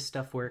know how this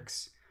stuff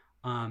works.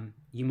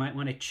 You might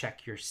want to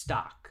check your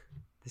stock.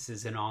 This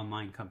is an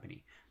online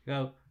company. I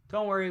go,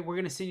 don't worry, we're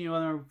going to send you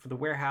another one for the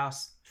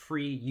warehouse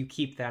free. You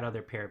keep that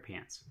other pair of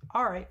pants.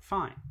 All right,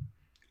 fine.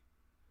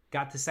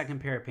 Got the second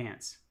pair of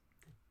pants.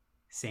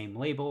 Same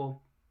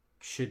label.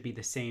 Should be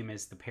the same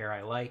as the pair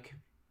I like.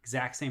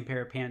 Exact same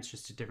pair of pants,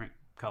 just a different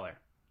color.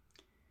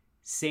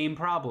 Same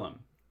problem.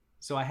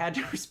 So I had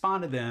to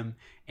respond to them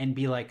and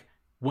be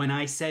when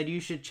I said you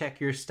should check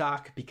your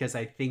stock because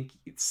I think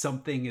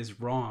something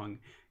is wrong,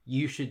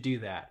 you should do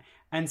that.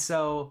 And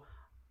so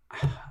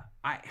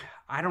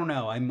I don't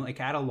know. I'm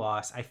at a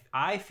loss.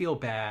 I feel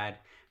bad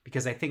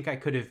because I think I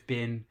could have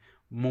been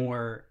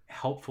more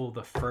helpful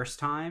the first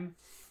time.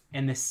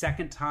 And the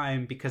second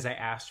time, because I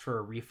asked for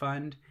a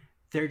refund,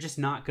 they're just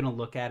not going to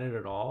look at it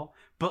at all.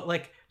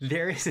 But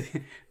there is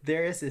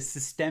a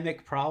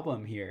systemic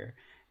problem here,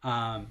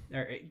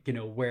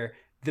 where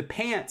the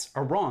pants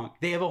are wrong.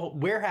 They have a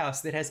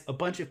warehouse that has a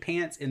bunch of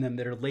pants in them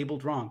that are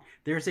labeled wrong.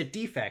 There's a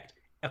defect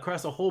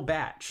across a whole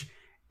batch,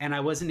 and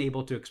I wasn't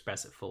able to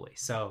express it fully.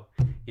 So,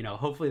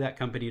 hopefully that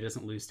company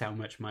doesn't lose too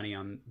much money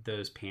on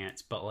those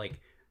pants. But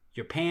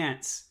your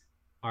pants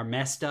are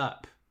messed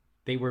up.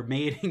 They were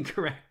made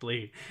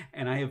incorrectly,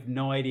 and I have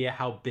no idea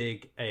how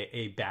big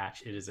a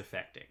batch it is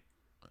affecting.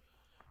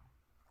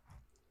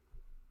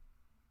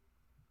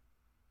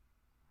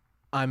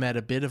 I'm at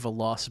a bit of a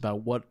loss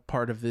about what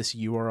part of this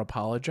you are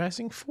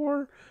apologizing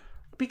for.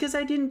 Because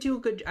I didn't do a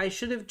good. I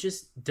should have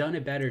just done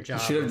a better job.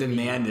 You should have of being-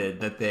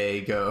 demanded that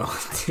they go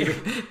to Well,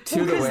 the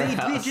 'cause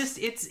warehouse. they just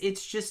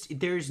it's just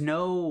there's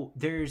no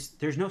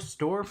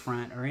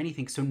storefront or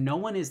anything, so no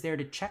one is there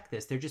to check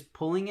this. They're just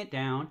pulling it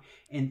down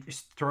and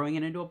just throwing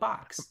it into a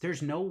box.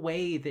 There's no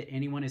way that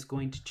anyone is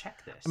going to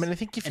check this. I mean, I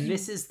think if and you,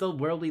 this is the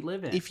world we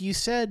live in. if you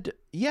said,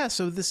 yeah,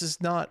 so this is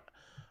not,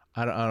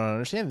 I don't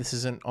understand. This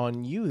isn't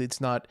on you.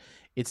 It's not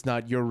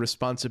your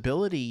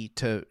responsibility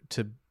to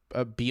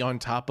be on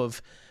top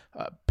of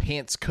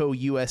Pants Co.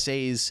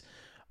 USA's,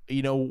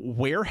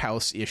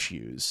 warehouse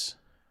issues.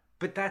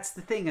 But that's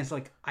the thing, is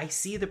like, I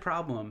see the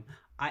problem.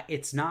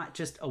 It's not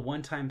just a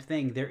one-time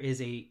thing. There is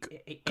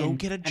Go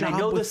get a and job I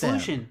know the with them.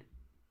 solution.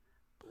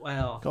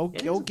 Well, Go it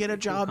is get a pretty cool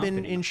job in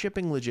company.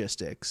 shipping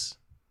logistics.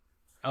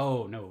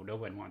 Oh no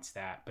one wants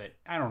that. But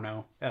I don't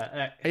know.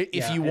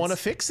 If you want to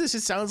fix this,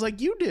 it sounds like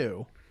you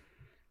do.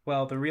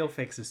 Well, the real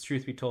fix, is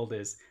truth be told,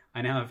 is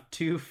I now have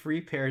 2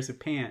 free pairs of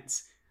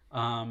pants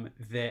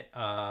that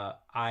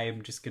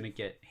I'm just gonna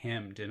get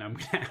hemmed, and I'm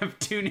gonna have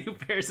 2 new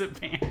pairs of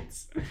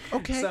pants.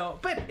 Okay. So,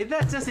 but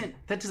that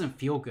doesn't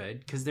feel good,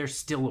 because there's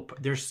still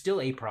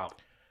a problem.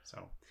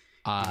 So,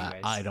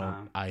 anyways,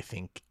 I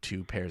think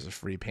 2 pairs of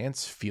free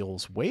pants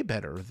feels way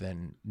better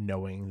than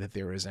knowing that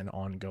there is an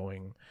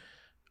ongoing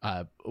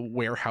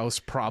warehouse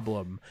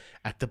problem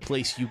at the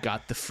place you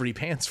got the free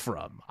pants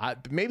from.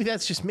 Maybe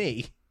that's just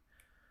me,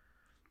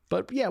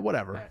 but yeah,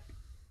 whatever.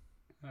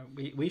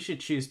 we should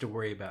choose to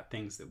worry about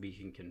things that we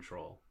can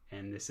control,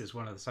 and this is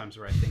one of the times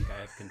where I think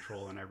I have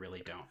control and I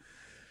really don't.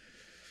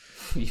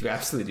 You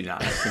absolutely do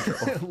not have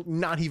control.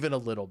 Not even a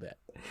little bit.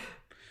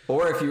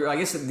 Or if you, I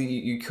guess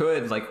you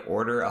could like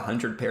order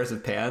 100 pairs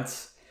of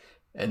pants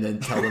and then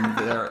tell them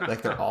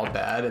they're all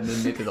bad, and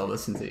then maybe they'll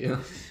listen to you.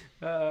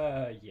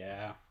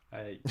 Yeah,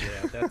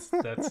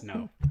 that's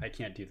no, I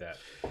can't do that.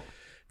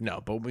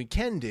 No, but what we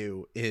can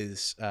do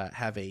is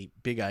have a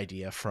big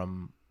idea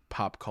from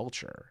pop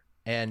culture.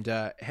 And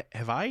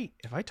have I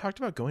talked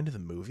about going to the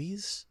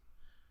movies?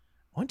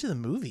 I went to the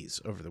movies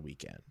over the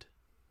weekend.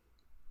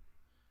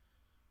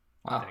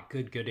 Wow.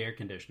 That good air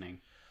conditioning.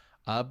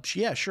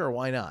 Yeah, sure,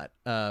 why not?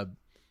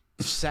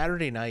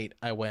 Saturday night,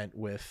 I went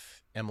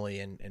with Emily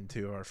and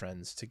 2 of our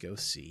friends to go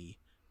see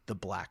The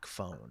Black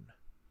Phone,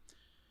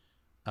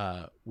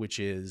 which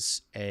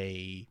is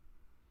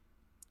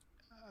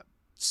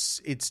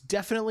it's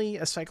definitely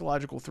a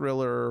psychological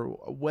thriller.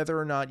 Whether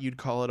or not you'd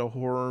call it a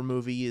horror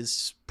movie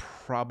is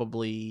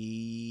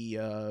probably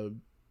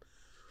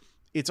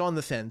it's on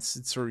the fence.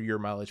 It's sort of, your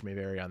mileage may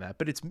vary on that,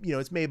 but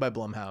it's made by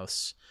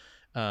Blumhouse,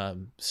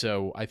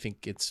 so I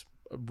think it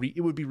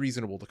would be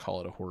reasonable to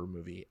call it a horror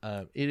movie.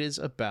 It is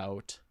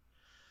about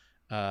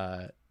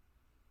a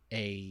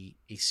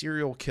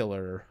serial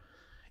killer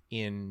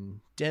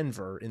in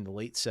Denver in the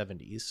late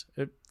 70s,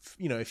 a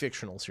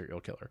fictional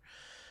serial killer,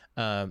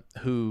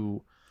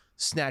 who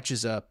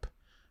snatches up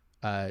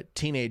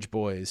teenage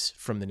boys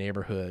from the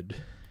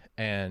neighborhood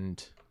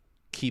and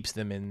keeps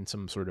them in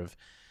some sort of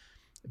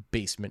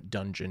basement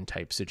dungeon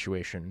type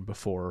situation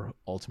before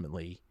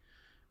ultimately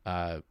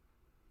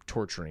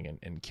torturing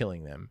and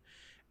killing them.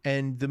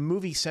 And the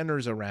movie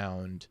centers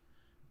around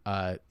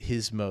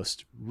his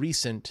most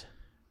recent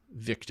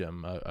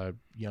victim, a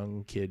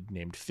young kid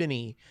named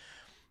Finney,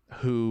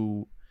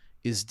 who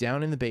is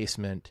down in the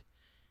basement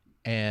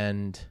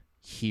and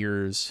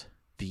hears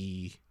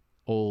the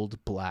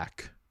old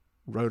black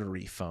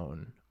rotary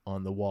phone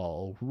on the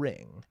wall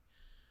ring,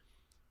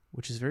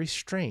 which is very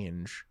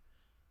strange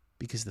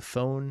because the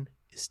phone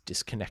is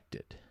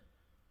disconnected.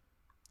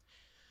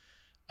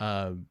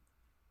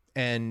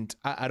 And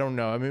I don't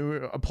know. I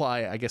mean,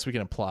 I guess we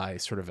can apply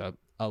sort of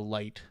a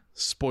light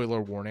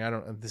spoiler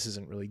warning. This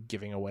isn't really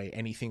giving away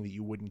anything that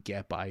you wouldn't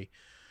get by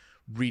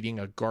reading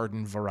a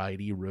garden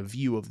variety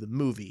review of the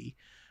movie.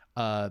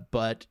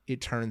 But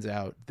it turns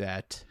out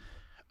that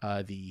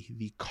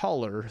the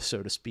caller,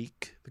 so to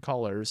speak, the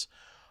callers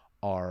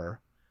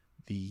are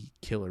the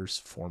killer's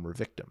former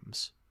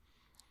victims.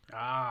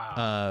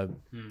 And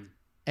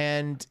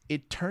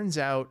it turns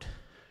out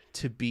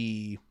to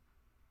be,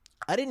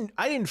 I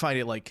didn't find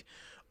it like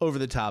over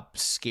the top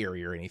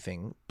scary or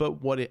anything,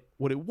 but what it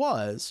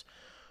was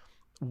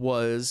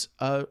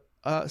a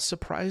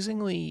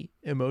surprisingly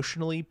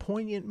emotionally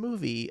poignant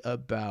movie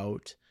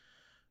about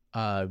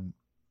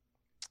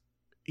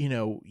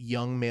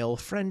young male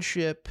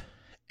friendship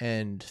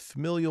and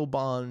familial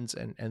bonds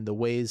and the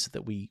ways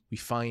that we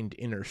find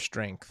inner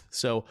strength.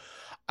 So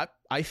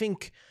I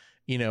think,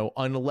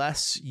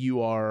 unless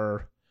you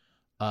are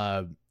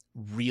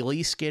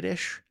really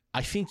skittish,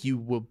 I think you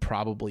will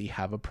probably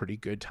have a pretty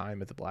good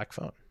time at the Black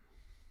Phone.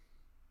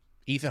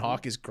 Ethan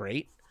Hawke is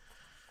great.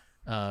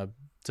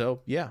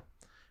 So yeah,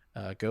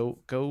 go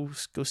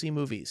see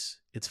movies.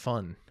 It's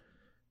fun.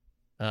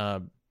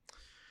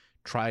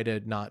 Try to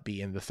not be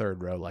in the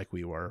third row like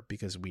we were,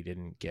 because we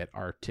didn't get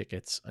our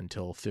tickets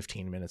until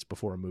 15 minutes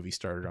before a movie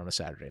started on a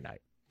Saturday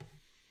night.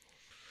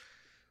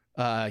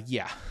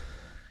 Yeah,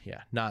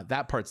 not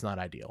that part's not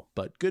ideal,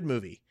 but good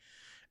movie.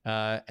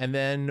 And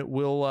then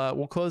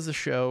we'll close the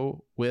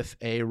show with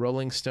a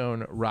Rolling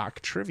Stone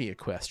rock trivia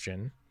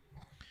question.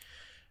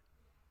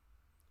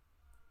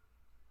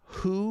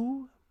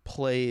 Who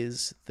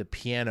plays the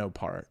piano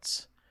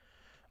parts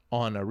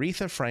on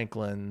Aretha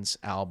Franklin's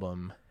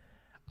album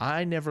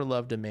I Never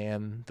Loved a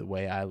Man the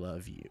Way I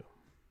Love You?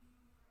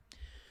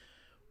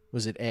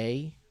 Was it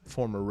A,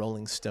 former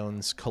Rolling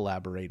Stones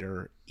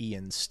collaborator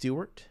Ian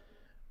Stewart?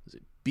 Was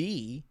it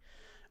B,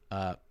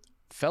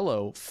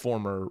 fellow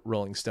former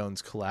Rolling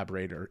Stones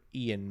collaborator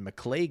Ian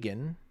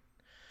McLagan?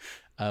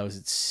 Was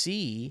it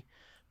C,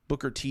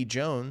 Booker T.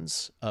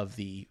 Jones of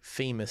the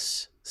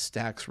famous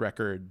Stax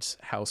Records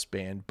house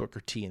band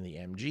Booker T and the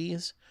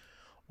MGs?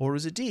 Or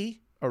was it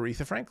D,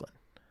 Aretha Franklin?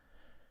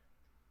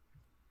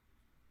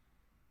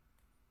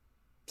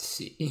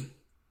 C.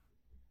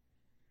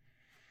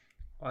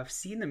 Well, I've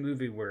seen the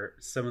movie where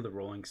some of the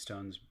Rolling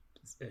Stones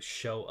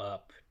show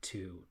up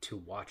to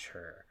watch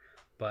her,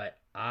 but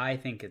I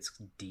think it's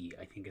D.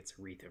 I think it's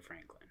Aretha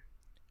Franklin.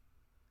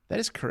 That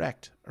is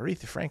correct.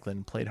 Aretha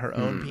Franklin played her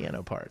own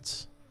piano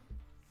parts.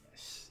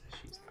 Yes,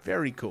 she's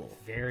Very cool.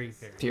 very,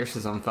 very. Pierce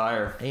is on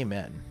fire.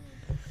 Amen.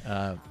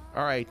 All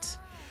right.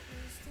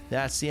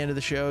 That's the end of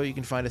the show. You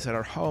can find us at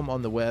our home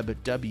on the web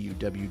at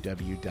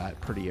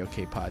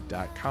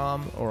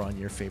www.prettyokpod.com or on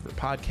your favorite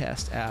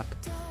podcast app.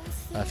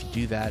 If you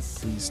do that,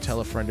 please tell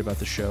a friend about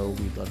the show.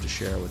 We'd love to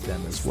share it with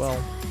them as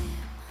well.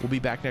 We'll be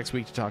back next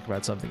week to talk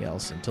about something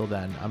else. Until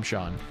then, I'm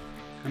Sean.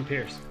 I'm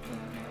Pierce.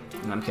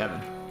 And I'm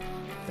Kevin.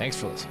 Thanks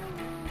for listening.